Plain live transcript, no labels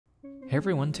Hey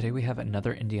everyone, today we have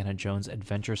another Indiana Jones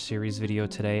Adventure Series video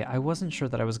today. I wasn't sure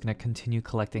that I was going to continue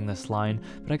collecting this line,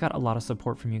 but I got a lot of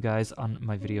support from you guys on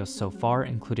my videos so far,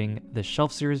 including the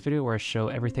Shelf Series video where I show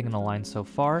everything in the line so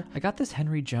far. I got this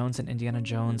Henry Jones and Indiana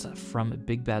Jones from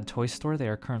Big Bad Toy Store. They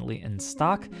are currently in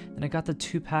stock, and I got the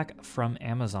 2-pack from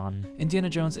Amazon. Indiana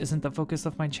Jones isn't the focus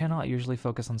of my channel. I usually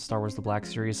focus on Star Wars The Black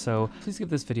Series, so please give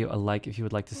this video a like if you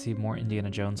would like to see more Indiana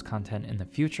Jones content in the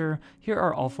future. Here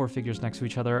are all 4 figures next to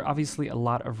each other. Obviously, a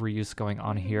lot of reuse going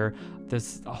on here.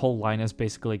 This whole line is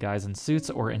basically guys in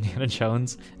suits or Indiana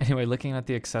Jones. Anyway, looking at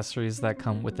the accessories that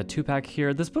come with the 2-pack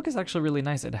here, this book is actually really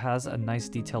nice. It has a nice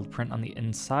detailed print on the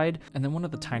inside, and then one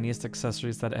of the tiniest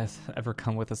accessories that has ever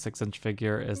come with a 6-inch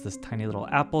figure is this tiny little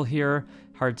apple here.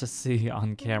 Hard to see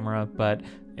on camera, but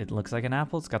it looks like an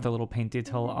apple. It's got the little paint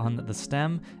detail on the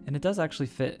stem, and it does actually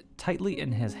fit tightly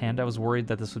in his hand. I was worried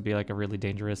that this would be like a really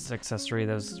dangerous accessory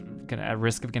that was at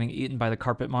risk of getting eaten by the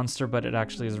carpet monster, but it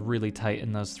actually is really tight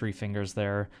in those 3 fingers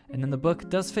there. And then the book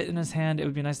does fit in his hand. It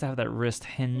would be nice to have that wrist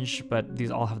hinge, but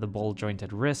these all have the bowl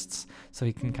jointed wrists, so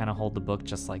he can kind of hold the book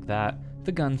just like that.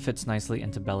 The gun fits nicely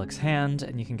into Belloq's hand,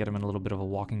 and you can get him in a little bit of a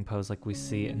walking pose like we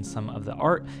see in some of the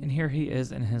art. And here he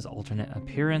is in his alternate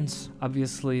appearance.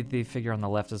 Obviously, the figure on the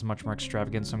left is much more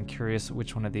extravagant, so I'm curious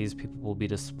which one of these people will be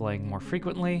displaying more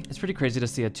frequently. It's pretty crazy to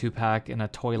see a 2-pack in a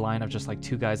toy line of just like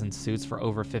 2 guys in suits for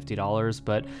over $50,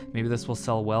 but maybe this will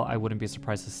sell well. I wouldn't be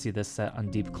surprised to see this set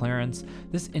on deep clearance.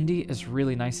 This Indy is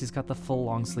really nice. He's got the full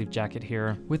long sleeve jacket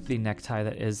here with the necktie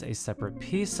that is a separate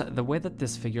piece. The way that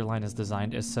this figure line is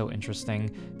designed is so interesting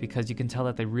because you can tell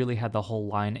that they really had the whole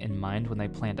line in mind when they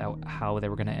planned out how they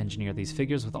were going to engineer these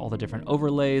figures with all the different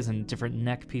overlays and different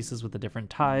neck pieces with the different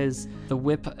ties. The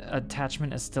whip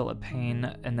attachment is still a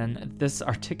pain, and then this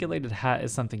articulated hat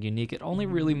is something unique. It only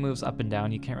really moves up and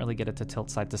down. You can't really get it to tilt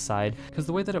side to side because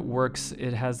the way that it works,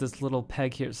 it has this little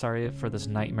peg here. Sorry for this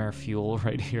nightmare fuel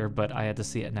right here, but I had to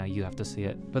see it. Now you have to see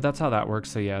it. But that's how that works.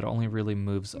 So yeah, it only really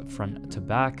moves front to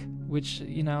back, which,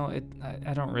 you know,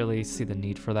 I don't really see the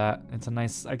need for that. It's a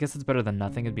nice, I guess it's better than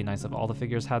nothing. It'd be nice if all the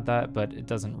figures had that, but it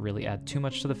doesn't really add too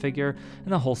much to the figure.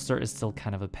 And the holster is still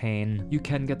kind of a pain. You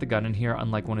can get the gun in here,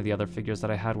 unlike one of the other figures that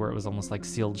I had where it was almost like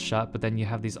sealed shut, but then you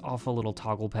have these awful little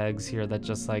toggle pegs here that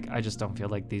just like, I just don't feel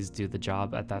like these do the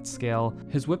job at that scale.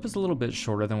 His whip is a little bit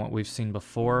shorter than what we've seen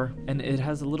before, and it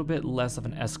has a little bit less of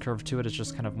an S curve to it. It's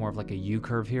just kind of more of like a U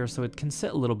curve here, so it can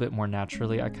sit a little bit more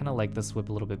naturally. I kind of like this whip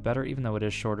a little bit better, even though it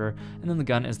is shorter. And then the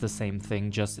gun is the same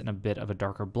thing, just in a bit of a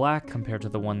darker black compared to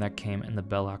the one that came in the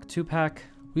Belloq 2-pack.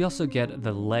 We also get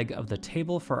the leg of the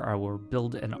table for our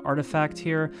build and artifact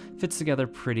here. Fits together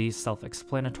pretty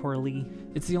self-explanatorily.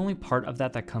 It's the only part of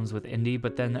that comes with Indy,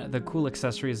 but then the cool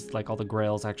accessories like all the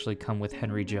grails actually come with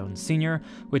Henry Jones Sr.,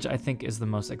 which I think is the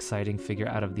most exciting figure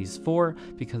out of these 4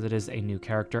 because it is a new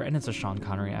character and it's a Sean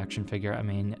Connery action figure. I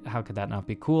mean, how could that not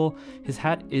be cool? His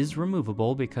hat is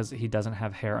removable because he doesn't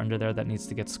have hair under there that needs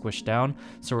to get squished down,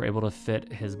 so we're able to fit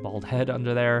his bald head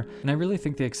under there. And I really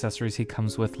think the accessories he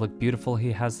comes with look beautiful.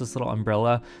 He has this little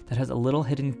umbrella that has a little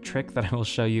hidden trick that I will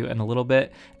show you in a little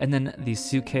bit, and then the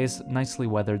suitcase, nicely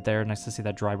weathered there. Nice to see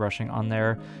that dry brushing on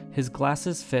there. His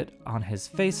glasses fit on his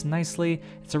face nicely.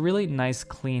 It's a really nice,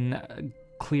 clean,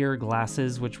 clear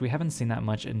glasses, which we haven't seen that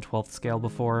much in 12th scale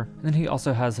before. And then he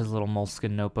also has his little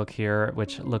moleskin notebook here,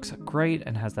 which looks great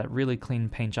and has that really clean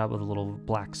paint job with a little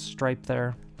black stripe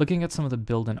there. Looking at some of the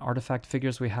build and artifact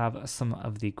figures, we have some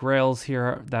of the grails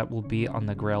here that will be on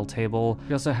the grail table.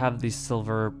 We also have the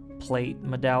silver plate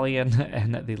medallion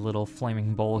and the little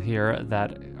flaming bowl here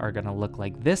that are gonna look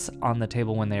like this on the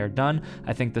table when they are done.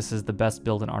 I think this is the best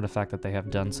build and artifact that they have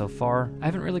done so far. I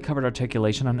haven't really covered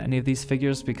articulation on any of these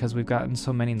figures because we've gotten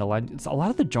so many in the line. A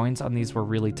lot of the joints on these were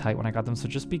really tight when I got them, so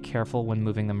just be careful when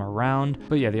moving them around.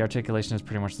 But yeah, the articulation is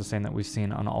pretty much the same that we've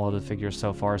seen on all of the figures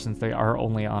so far, since they are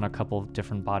only on a couple of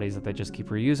different bodies that they just keep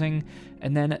reusing.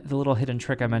 And then the little hidden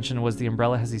trick I mentioned was the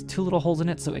umbrella has these 2 little holes in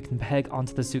it, so it can peg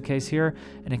onto the suitcase here,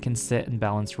 and it can sit and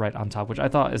balance right on top, which I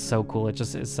thought is so cool. It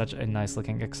just is such a nice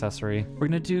looking accessory. We're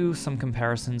gonna do some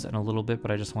comparisons in a little bit, but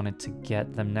I just wanted to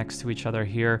get them next to each other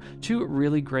here. 2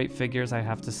 really great figures, I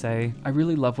have to say. I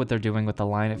really love what they're doing with the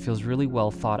line. It feels really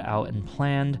well thought out and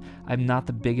planned. I'm not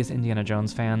the biggest Indiana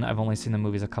Jones fan. I've only seen the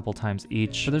movies a couple times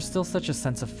each, but there's still such a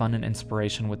sense of fun and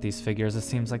inspiration with these figures. It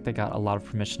seems like they got a lot of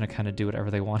permission to kind of do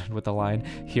whatever they wanted with the line.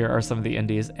 Here are some of the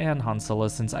Indies and Han Solo,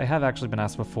 since I have actually been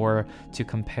asked before to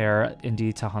compare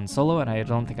Indy to Han Han Solo, and I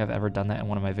don't think I've ever done that in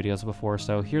one of my videos before,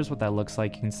 so here's what that looks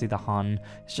like. You can see the Han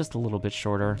is just a little bit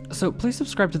shorter. So please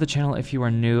subscribe to the channel if you are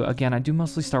new. Again, I do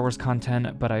mostly Star Wars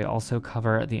content, but I also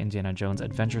cover the Indiana Jones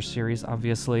Adventure series,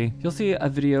 obviously. You'll see a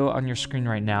video on your screen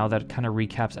right now that kind of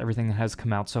recaps everything that has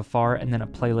come out so far, and then a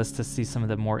playlist to see some of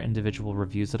the more individual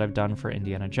reviews that I've done for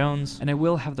Indiana Jones. And I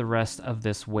will have the rest of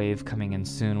this wave coming in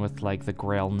soon with like the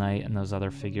Grail Knight and those other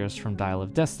figures from Dial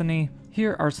of Destiny.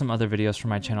 Here are some other videos from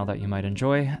my channel that you might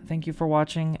enjoy. Thank you for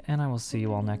watching, and I will see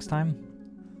you all next time.